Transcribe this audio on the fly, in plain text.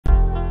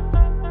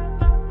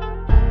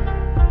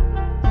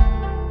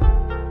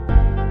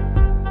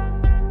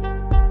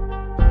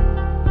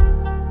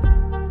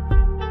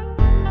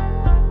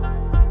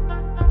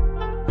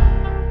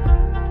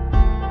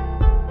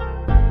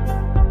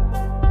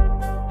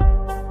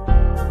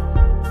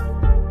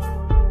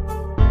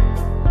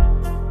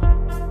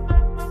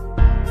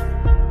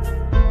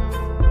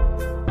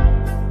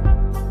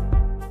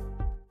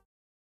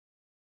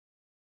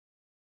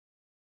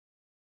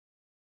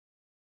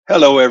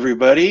Hello,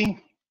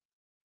 everybody.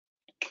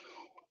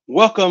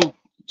 Welcome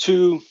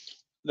to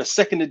the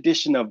second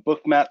edition of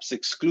Bookmap's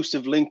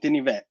exclusive LinkedIn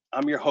event.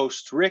 I'm your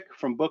host, Rick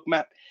from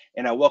Bookmap,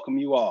 and I welcome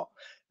you all.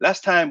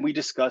 Last time we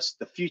discussed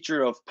the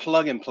future of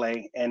plug and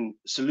play and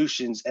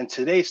solutions, and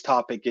today's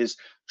topic is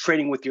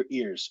trading with your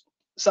ears.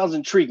 Sounds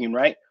intriguing,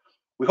 right?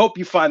 We hope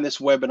you find this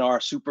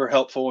webinar super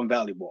helpful and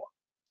valuable.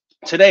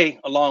 Today,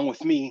 along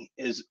with me,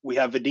 we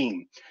have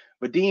Vadym.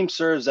 Vadym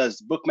serves as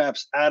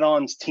Bookmap's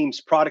add-ons team's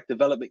product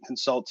development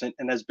consultant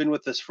and has been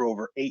with us for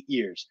over 8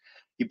 years.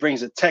 He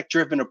brings a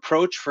tech-driven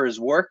approach for his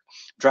work,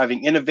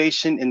 driving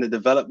innovation in the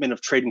development of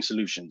trading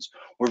solutions.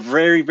 We're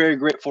very, very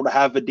grateful to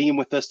have Vadym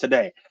with us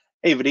today.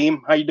 Hey,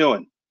 Vadym, how you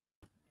doing?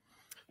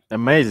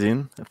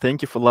 Amazing.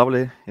 Thank you for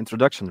lovely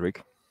introduction,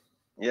 Rick.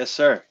 Yes,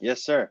 sir.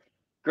 Yes, sir.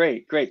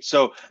 Great, great.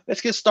 So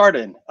let's get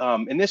started.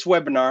 In this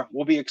webinar,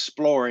 we'll be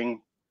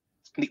exploring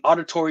the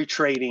auditory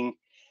trading.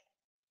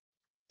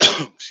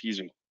 Excuse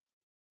me.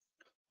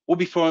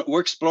 We're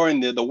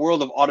exploring the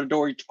world of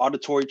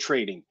auditory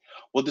trading.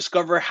 We'll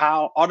discover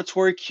how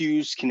auditory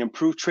cues can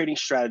improve trading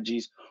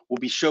strategies. We'll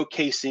be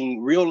showcasing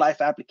real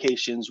life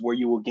applications where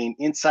you will gain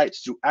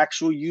insights through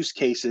actual use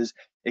cases,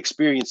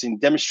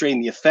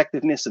 demonstrating the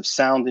effectiveness of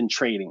sound in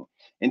trading.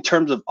 In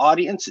terms of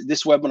audience,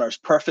 this webinar is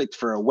perfect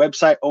for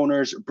website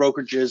owners,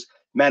 brokerages,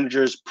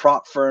 managers,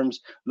 prop firms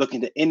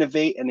looking to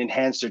innovate and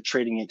enhance their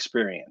trading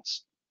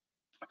experience.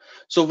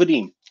 So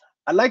Vadym,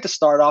 I'd like to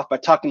start off by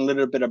talking a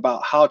little bit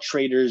about how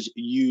traders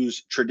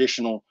use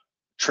traditional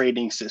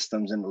trading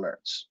systems and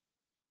alerts.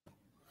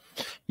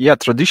 Yeah,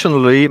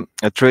 traditionally,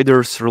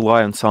 traders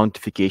rely on sound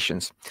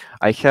notifications.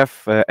 I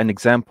have an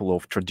example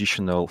of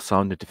traditional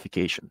sound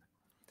notification.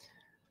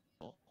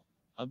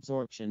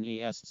 Absorption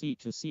ESC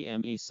to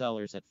CME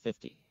sellers at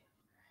 50.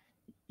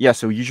 Yeah,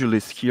 so usually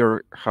it's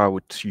here how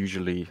it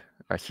usually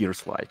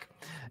hears like.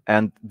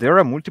 And there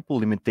are multiple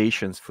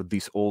limitations for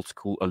these old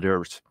school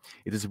alerts.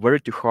 It is very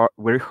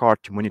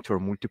hard to monitor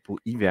multiple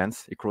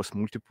events across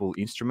multiple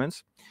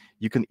instruments.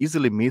 You can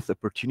easily miss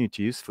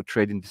opportunities for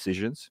trading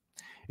decisions.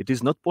 It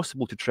is not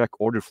possible to track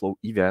order flow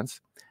events,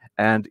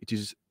 and it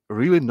is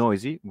really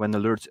noisy when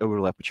alerts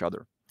overlap each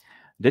other.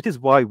 That is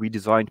why we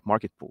designed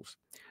market pools.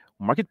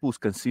 Market pools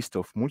consist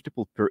of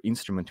multiple per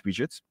instrument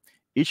widgets.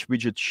 Each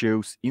widget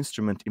shows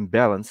instrument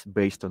imbalance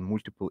based on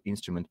multiple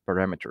instrument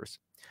parameters.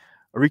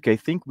 Rick, I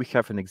think we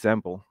have an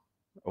example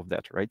of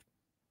that, right?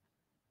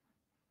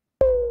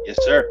 Yes,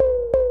 sir.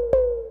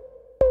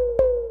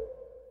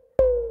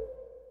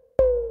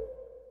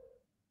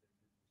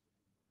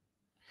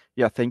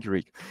 Yeah, thank you,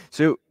 Rick.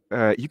 So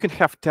you can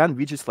have 10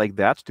 widgets like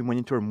that to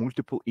monitor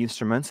multiple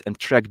instruments and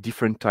track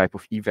different type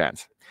of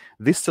events.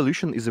 This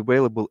solution is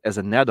available as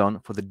an add-on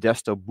for the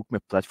desktop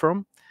Bookmap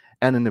platform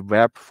and in the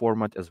web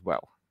format as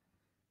well.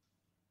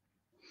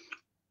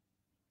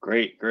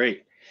 Great,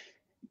 great.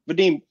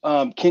 Vadym,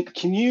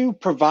 can you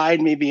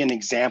provide maybe an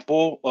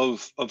example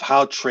of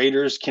how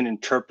traders can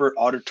interpret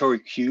auditory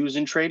cues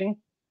in trading?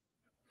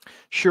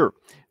 Sure.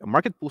 A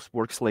market pulse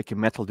works like a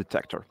metal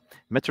detector.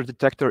 Metal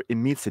detector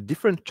emits a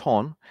different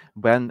tone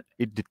when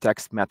it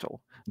detects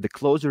metal. The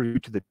closer you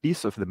to the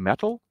piece of the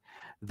metal,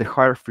 the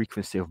higher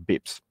frequency of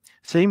beeps.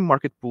 Same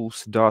market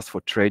pulse does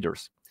for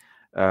traders.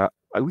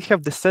 We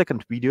have the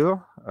second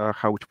video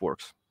how it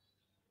works.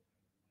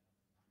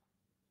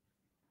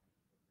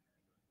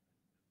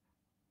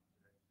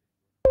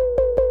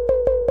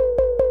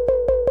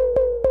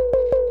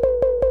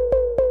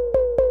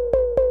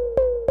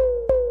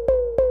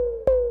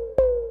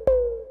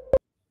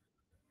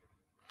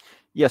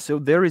 Yeah, so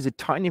there is a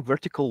tiny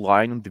vertical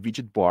line on the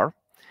widget bar.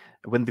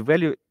 When the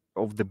value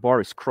of the bar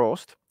is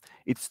crossed,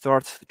 it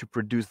starts to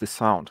produce the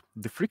sound.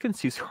 The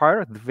frequency is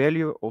higher, the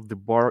value of the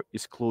bar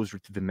is closer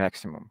to the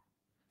maximum.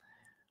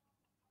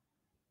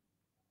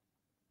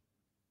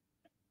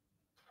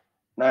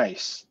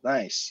 Nice,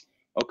 nice.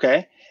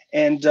 Okay.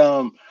 And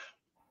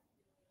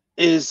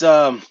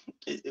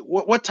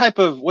what type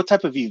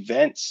of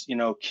events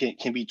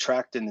can be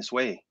tracked in this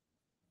way?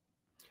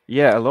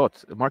 Yeah, a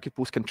lot. Market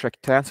pools can track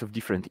tons of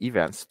different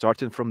events,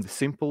 starting from the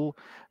simple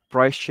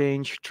price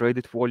change,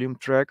 traded volume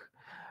track,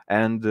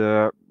 and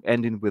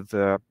ending with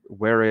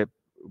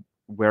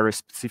very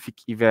specific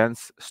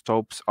events,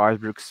 stops,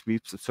 icebergs,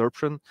 sweeps,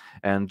 absorption,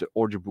 and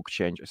order book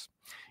changes.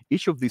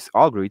 Each of these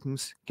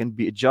algorithms can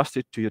be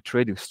adjusted to your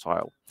trading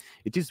style.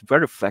 It is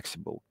very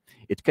flexible.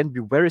 It can be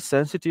very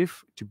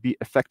sensitive to be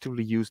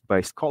effectively used by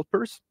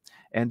scalpers,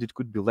 and it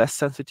could be less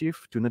sensitive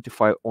to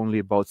notify only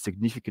about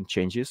significant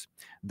changes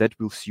that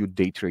will suit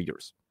day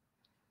traders.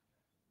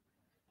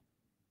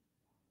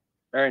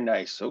 Very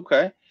nice.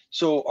 Okay.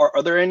 So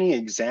are there any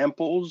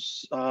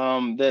examples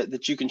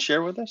that you can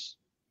share with us?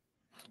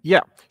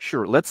 Yeah,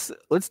 sure. Let's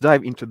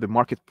dive into the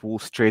market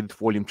pool's traded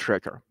volume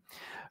tracker.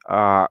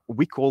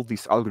 We call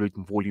this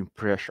algorithm volume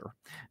pressure.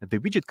 The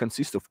widget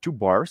consists of two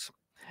bars,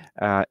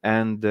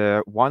 and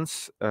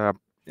once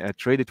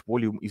traded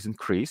volume is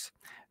increased,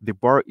 the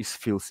bar is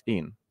fills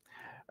in.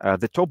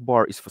 The top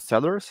bar is for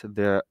sellers,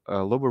 the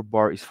lower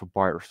bar is for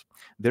buyers.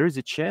 There is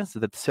a chance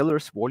that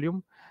sellers'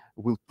 volume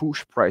will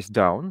push price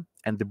down,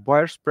 and the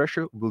buyer's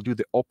pressure will do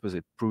the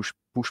opposite, push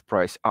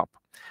price up.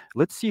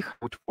 Let's see how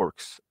it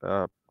works.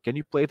 Can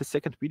you play the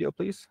second video,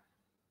 please?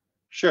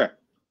 Sure.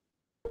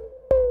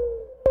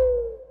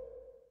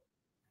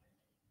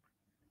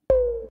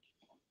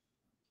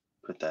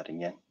 Put that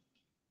again.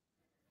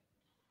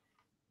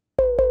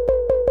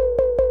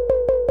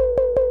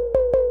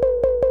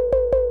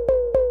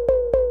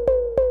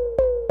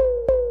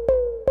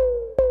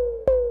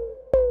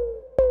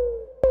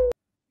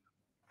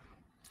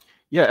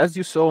 Yeah, as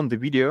you saw in the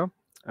video,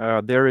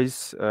 there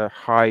is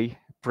high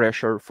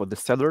pressure for the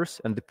sellers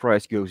and the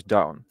price goes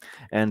down.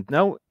 And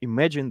now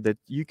imagine that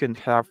you can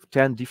have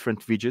 10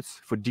 different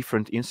widgets for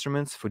different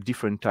instruments for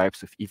different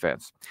types of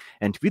events.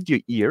 And with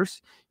your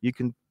ears, you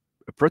can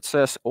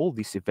process all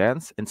these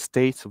events and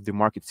states of the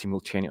market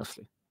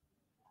simultaneously.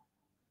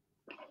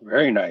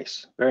 Very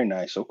nice. Very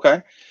nice.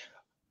 Okay.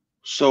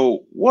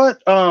 So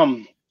what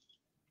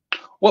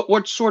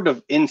sort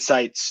of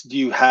insights do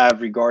you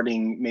have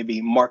regarding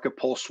maybe Market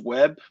Pulse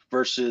Web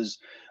versus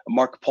a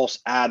Market Pulse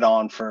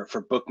add-on for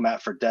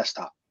Bookmap for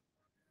desktop?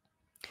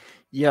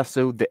 Yeah,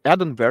 so the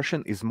add-on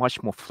version is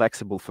much more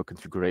flexible for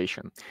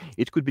configuration.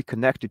 It could be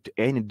connected to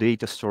any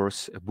data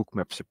source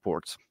Bookmap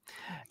supports.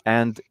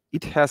 And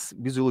it has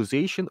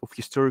visualization of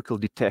historical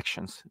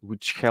detections,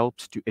 which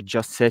helps to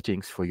adjust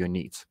settings for your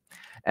needs.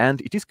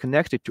 And it is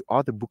connected to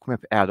other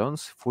Bookmap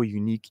add-ons for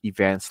unique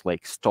events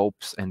like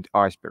stops and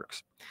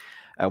icebergs.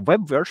 A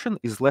web version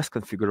is less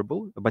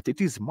configurable, but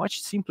it is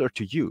much simpler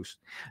to use.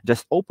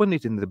 Just open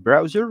it in the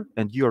browser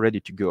and you are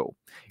ready to go.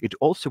 It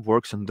also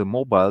works on the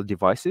mobile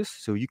devices,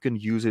 so you can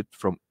use it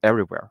from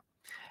everywhere.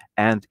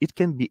 And it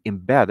can be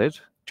embedded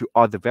to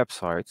other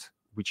websites,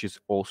 which is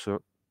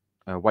also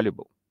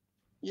valuable.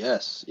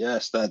 Yes,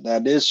 yes,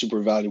 that is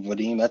super valuable,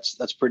 Vadim.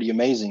 That's pretty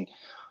amazing.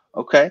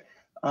 Okay.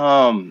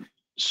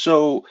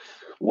 So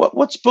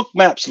what's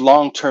Bookmap's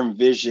long-term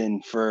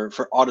vision for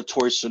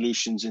auditory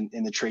solutions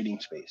in the trading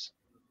space?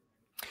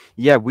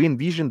 Yeah, we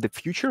envision the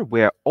future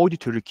where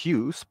auditory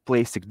cues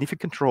play a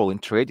significant role in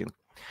trading.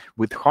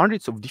 With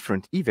hundreds of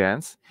different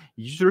events,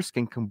 users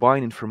can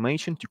combine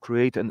information to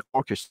create an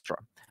orchestra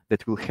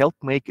that will help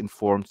make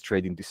informed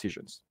trading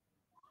decisions.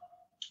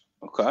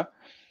 Okay.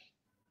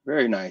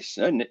 Very nice.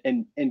 And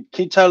can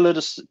you tell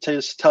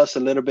us a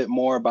little bit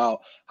more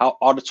about how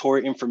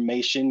auditory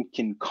information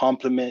can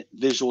complement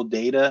visual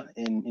data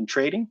in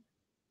trading?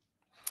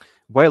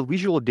 While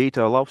visual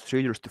data allows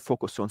traders to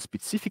focus on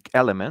specific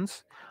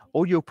elements,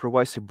 audio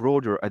provides a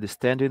broader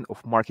understanding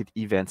of market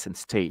events and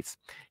states,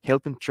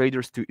 helping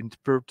traders to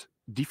interpret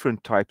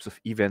different types of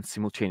events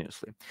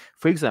simultaneously.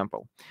 For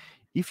example,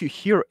 if you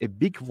hear a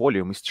big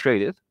volume is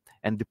traded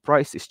and the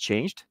price is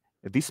changed,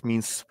 this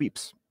means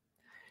sweeps.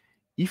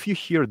 If you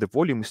hear the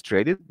volume is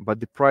traded but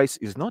the price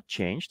is not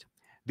changed,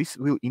 this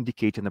will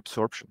indicate an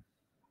absorption.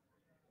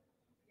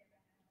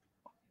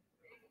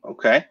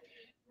 Okay.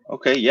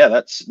 Okay. Yeah,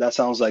 that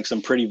sounds like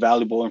some pretty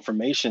valuable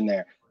information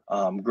there.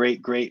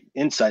 Great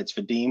insights,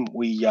 Vadim.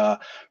 We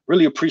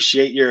really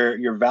appreciate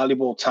your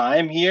valuable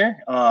time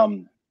here.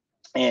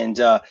 And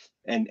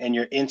and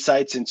your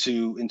insights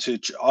into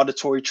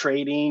auditory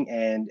trading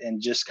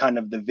and just kind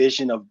of the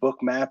vision of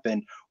Bookmap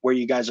and where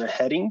you guys are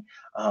heading.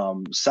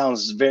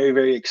 Sounds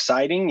very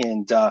exciting,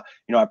 and I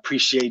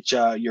appreciate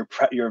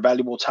your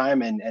valuable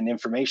time and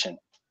information.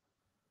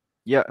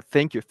 Yeah,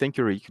 thank you,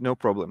 Rick. No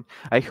problem.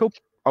 I hope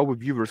our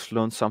viewers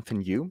learned something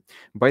new.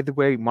 By the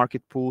way,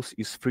 Market Pools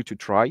is free to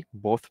try,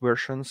 both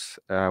versions,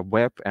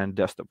 web and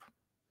desktop.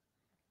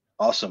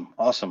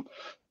 Awesome,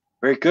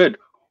 very good.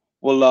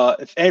 Well,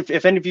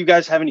 if any of you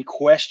guys have any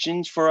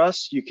questions for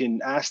us, you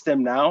can ask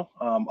them now.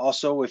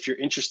 Also, if you're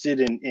interested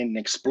in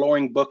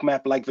exploring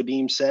Bookmap, like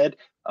Vadim said,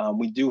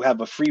 we do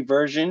have a free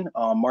version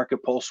on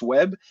Market Pulse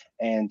Web,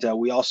 and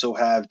we also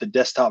have the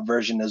desktop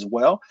version as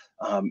well,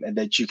 and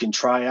that you can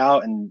try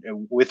out and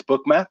with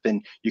Bookmap.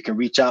 And you can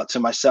reach out to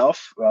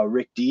myself,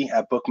 Rick D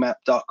at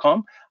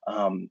bookmap.com.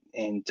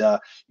 And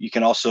you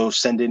can also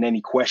send in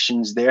any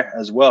questions there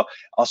as well.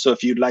 Also,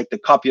 if you'd like the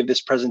copy of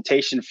this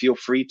presentation, feel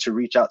free to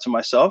reach out to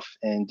myself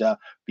and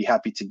be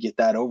happy to get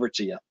that over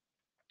to you.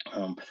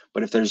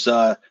 But if there's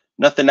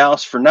nothing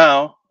else for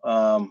now,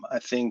 I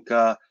think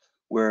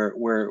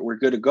we're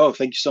good to go.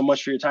 Thank you so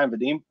much for your time,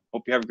 Vadim.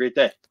 Hope you have a great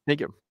day. Thank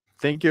you.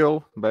 Thank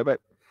you. Bye bye.